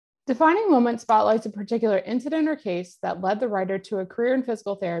Defining moment spotlights a particular incident or case that led the writer to a career in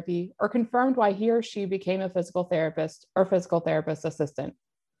physical therapy or confirmed why he or she became a physical therapist or physical therapist assistant.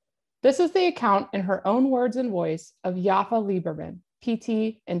 This is the account in her own words and voice of Yafa Lieberman,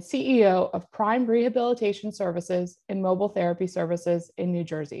 PT and CEO of Prime Rehabilitation Services and Mobile Therapy Services in New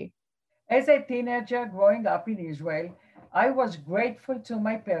Jersey. As a teenager growing up in Israel, I was grateful to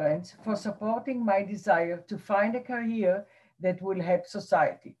my parents for supporting my desire to find a career that will help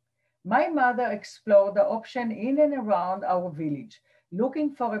society. My mother explored the option in and around our village,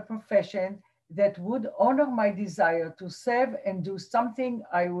 looking for a profession that would honor my desire to serve and do something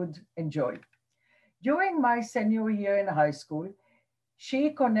I would enjoy. During my senior year in high school,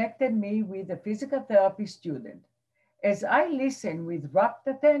 she connected me with a physical therapy student. As I listened with rapt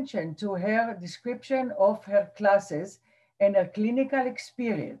attention to her description of her classes and her clinical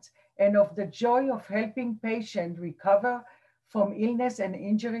experience, and of the joy of helping patients recover from illness and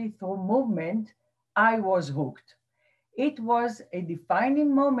injury through movement, I was hooked. It was a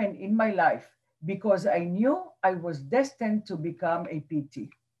defining moment in my life because I knew I was destined to become a PT.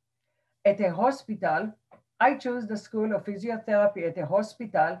 At a hospital, I chose the School of Physiotherapy at a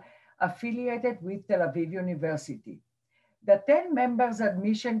hospital affiliated with Tel Aviv University. The 10 members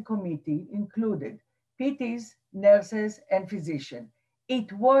admission committee included PTs, nurses, and physicians.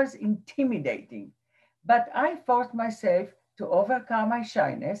 It was intimidating, but I forced myself to overcome my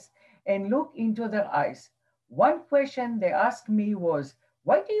shyness and look into their eyes. One question they asked me was,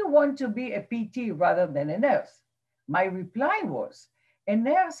 why do you want to be a PT rather than a nurse? My reply was, a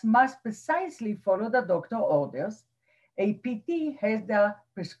nurse must precisely follow the doctor orders. A PT has the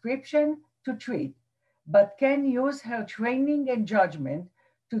prescription to treat, but can use her training and judgment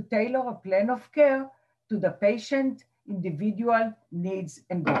to tailor a plan of care to the patient's individual needs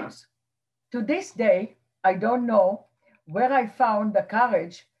and goals. To this day, I don't know where I found the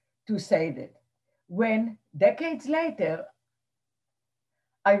courage to say that. When decades later,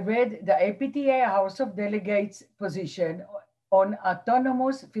 I read the APTA House of Delegates position on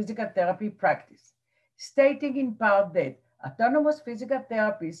autonomous physical therapy practice, stating in part that autonomous physical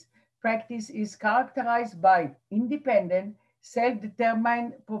therapist practice is characterized by independent,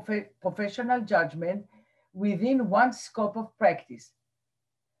 self-determined professional judgment within one's scope of practice,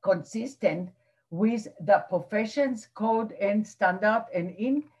 consistent with the profession's code and standard and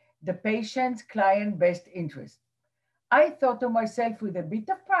in the patient's client best interest. I thought to myself with a bit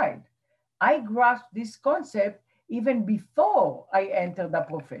of pride, I grasped this concept even before I entered the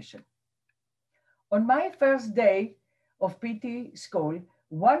profession. On my first day of PT school,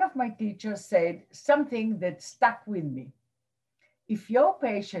 one of my teachers said something that stuck with me. If your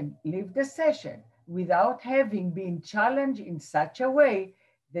patient leaves the session without having been challenged in such a way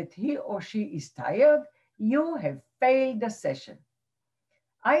that he or she is tired, you have failed the session.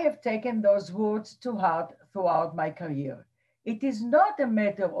 I have taken those words to heart throughout my career. It is not a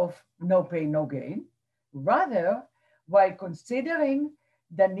matter of no pain, no gain. Rather, while considering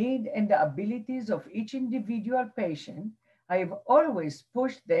the need and the abilities of each individual patient, I have always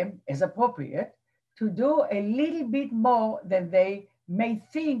pushed them, as appropriate, to do a little bit more than they may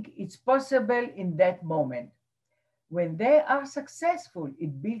think it's possible in that moment. When they are successful,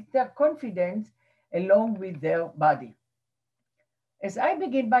 it builds their confidence along with their body. As I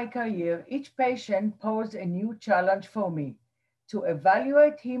begin my career, each patient posed a new challenge for me to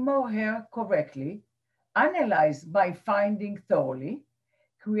evaluate him or her correctly, analyze my finding thoroughly,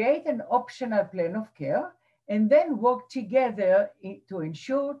 create an optional plan of care, and then work together to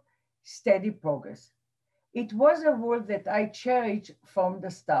ensure steady progress. It was a role that I cherished from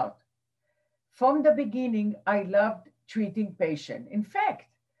the start. From the beginning, I loved treating patients. In fact,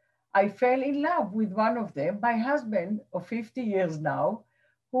 I fell in love with one of them, my husband of 50 years now,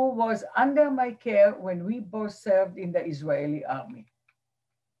 who was under my care when we both served in the Israeli army.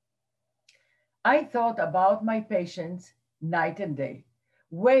 I thought about my patients night and day,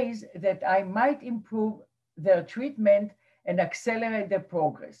 ways that I might improve their treatment and accelerate their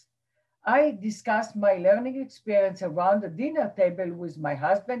progress. I discussed my learning experience around the dinner table with my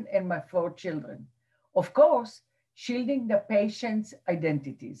husband and my 4 children. Of course, shielding the patient's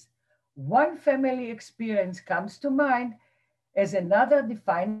identities. One family experience comes to mind as another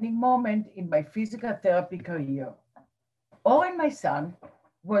defining moment in my physical therapy career. Oren, my son,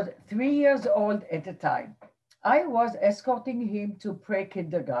 was 3 years old at the time. I was escorting him to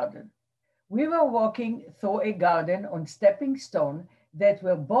pre-kindergarten. We were walking through a garden on stepping stones that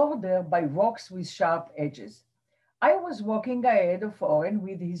were bordered by rocks with sharp edges. I was walking ahead of Oren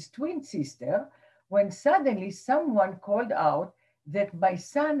with his twin sister when suddenly someone called out that my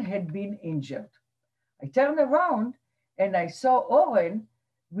son had been injured. I turned around and I saw Oren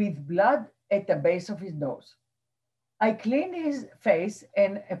with blood at the base of his nose. I cleaned his face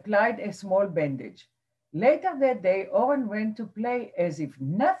and applied a small bandage. Later that day, Oren went to play as if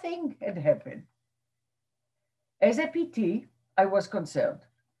nothing had happened. As a PT, I was concerned.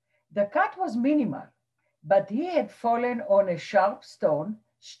 The cut was minimal, but he had fallen on a sharp stone,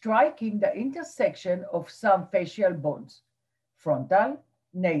 striking the intersection of some facial bones, frontal,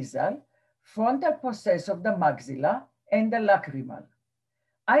 nasal, frontal process of the maxilla, and the lacrimal.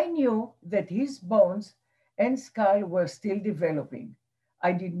 I knew that his bones and skull were still developing.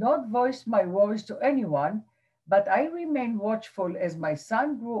 I did not voice my worries to anyone, but I remained watchful as my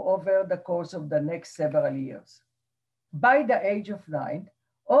son grew over the course of the next several years. By the age of 9,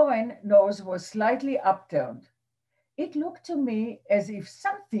 Oren's nose was slightly upturned. It looked to me as if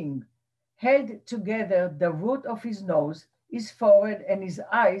something held together the root of his nose, his forehead, and his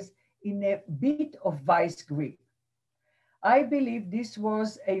eyes in a bit of vice grip. I believe this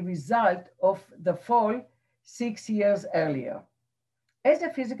was a result of the fall 6 years earlier. As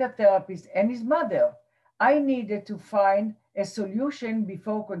a physical therapist and his mother, I needed to find a solution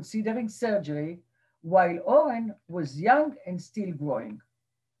before considering surgery while Oren was young and still growing.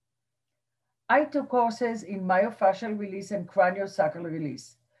 I took courses in myofascial release and craniosacral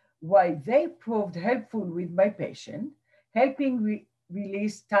release. While they proved helpful with my patient, helping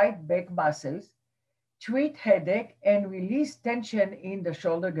release tight back muscles, treat headache, and release tension in the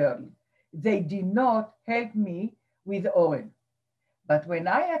shoulder girdle, they did not help me with Oren. But when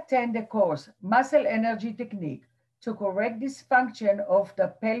I attend the course, Muscle Energy Technique, to correct dysfunction of the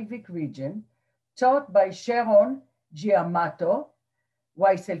pelvic region, taught by Sharon Giamato,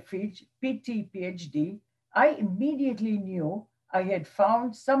 Weisselfitch, PT, PhD, I immediately knew I had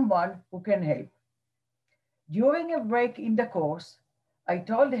found someone who can help. During a break in the course, I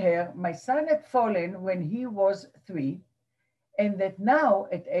told her my son had fallen when he was 3, and that now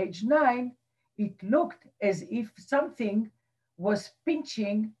at age 9, it looked as if something was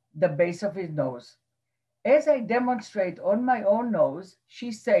pinching the base of his nose. As I demonstrate on my own nose,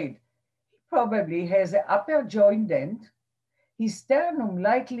 she said, he probably has an upper jaw indent. His sternum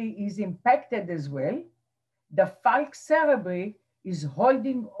likely is impacted as well. The falx cerebri is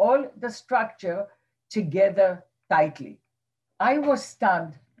holding all the structure together tightly. I was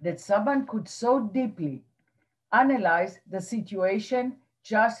stunned that someone could so deeply analyze the situation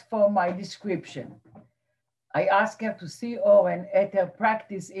just for my description. I asked her to see Oren at her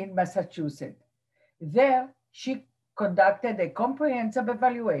practice in Massachusetts. There, she conducted a comprehensive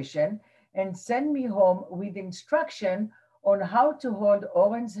evaluation and sent me home with instruction on how to hold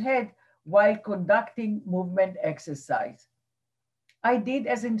Oren's head while conducting movement exercise. I did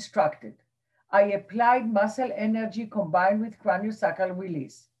as instructed. I applied muscle energy combined with craniosacral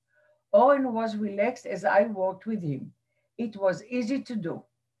release. Oren was relaxed as I worked with him. It was easy to do.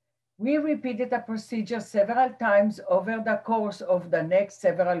 We repeated the procedure several times over the course of the next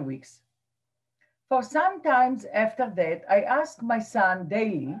several weeks. For some time after that, I asked my son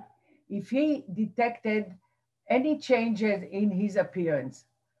daily if he detected any changes in his appearance,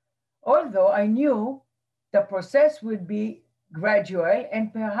 although I knew the process would be gradual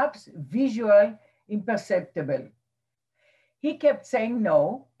and perhaps visual imperceptible. He kept saying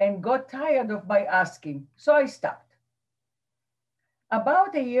no and got tired of my asking, so I stopped.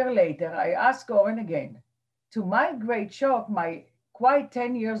 About a year later, I asked Oren again. To my great shock, my quite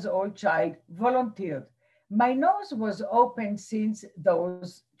 10 years old child volunteered. My nose was open since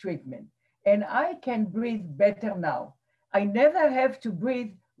those treatments, and I can breathe better now. I never have to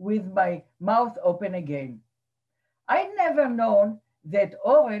breathe with my mouth open again. I'd never known that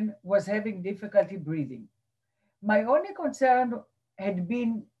Oren was having difficulty breathing. My only concern had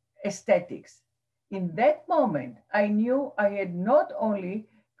been aesthetics. In that moment, I knew I had not only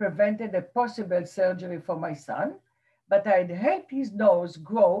prevented a possible surgery for my son, but I'd helped his nose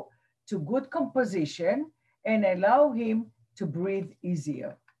grow to good composition and allow him to breathe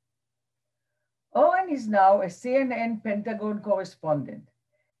easier. Oren is now a CNN Pentagon correspondent.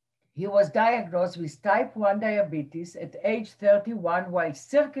 He was diagnosed with type 1 diabetes at age 31 while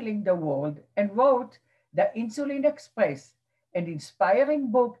circling the world and wrote The Insulin Express, an inspiring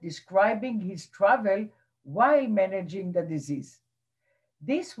book describing his travel while managing the disease.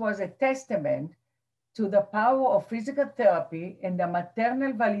 This was a testament to the power of physical therapy and the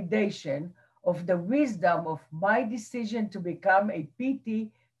maternal validation of the wisdom of my decision to become a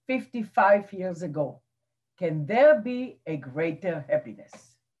PT 55 years ago. Can there be a greater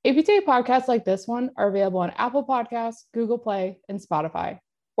happiness? APTA podcasts like this one are available on Apple Podcasts, Google Play, and Spotify,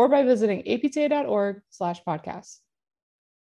 or by visiting apta.org/podcasts.